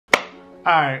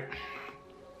Alright.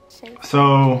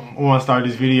 So I want to start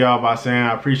this video out by saying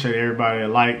I appreciate everybody that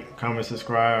like, comment,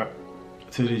 subscribe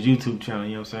to this YouTube channel,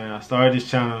 you know what I'm saying? I started this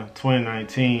channel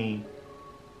 2019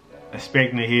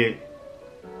 expecting to hit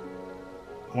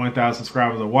 1,000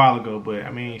 subscribers a while ago, but I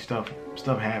mean stuff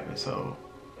happened. So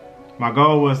my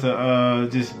goal was to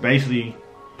just basically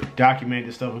document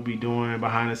the stuff we'll be doing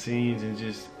behind the scenes and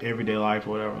just everyday life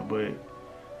or whatever, but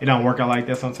it don't work out like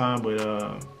that sometimes,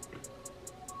 but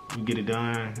we get it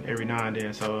done every now and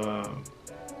then. So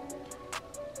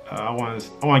I want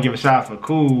to give a shout out for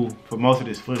Cool for most of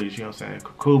this footage, you know what I'm saying?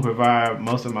 Cool provide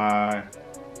most of my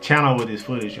channel with this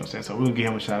footage, you know what I'm saying? So we'll give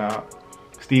him a shout out.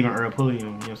 Stephen Earl Pulliam, you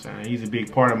know what I'm saying? He's a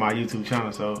big part of my YouTube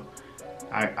channel, so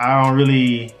I don't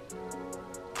really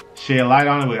shed light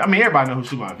on it, but I mean everybody knows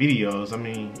who shoot my videos. I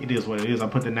mean, it is what it is. I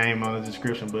put the name on the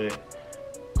description, but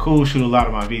Cool shoot a lot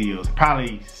of my videos.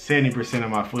 Probably 70% of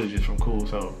my footage is from Cool.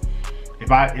 So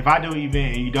if I do an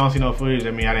event and you don't see no footage,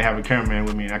 I mean I didn't have a cameraman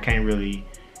with me and I can't really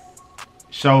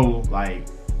show like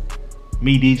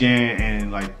me DJing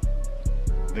and like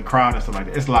the crowd and stuff like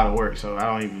that. It's a lot of work, so I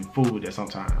don't even fool with that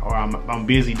sometimes. Or I'm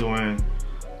busy doing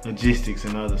logistics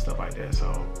and other stuff like that.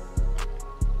 So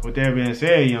with that being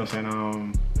said, you know what I'm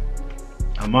saying?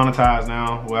 I'm monetized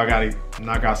now. Well, I gotta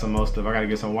knock out some more stuff. I gotta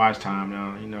get some watch time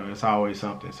now. You know, it's always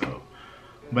something. So,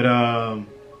 but I'm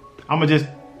gonna just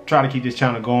try to keep this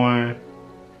channel going.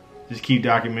 Just keep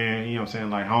documenting, you know what I'm saying,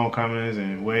 like homecomings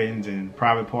and weddings and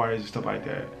private parties and stuff like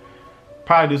that.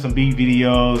 Probably do some beat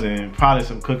videos and probably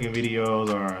some cooking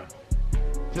videos or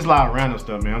just a lot of random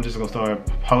stuff, man. I'm just gonna start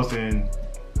posting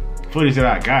footage that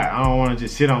I got. I don't wanna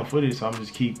just sit on footage, so I'm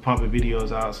just keep pumping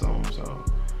videos out soon, so.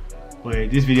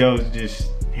 But this video is just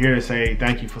here to say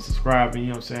thank you for subscribing, you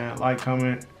know what I'm saying? Like,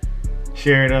 comment,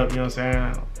 share it up, you know what I'm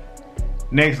saying?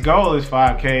 Next goal is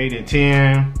 5K, then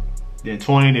 10, then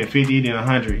 20, then 50, then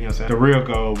 100, you know what I'm saying? The real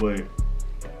goal, but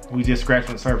we just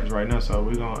scratching the surface right now, so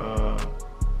we're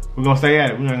gonna stay at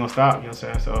it. We're not gonna stop, you know what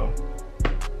I'm saying? So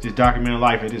just documenting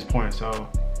life at this point. So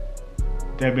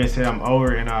that being said, I'm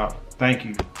over and out. Thank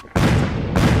you.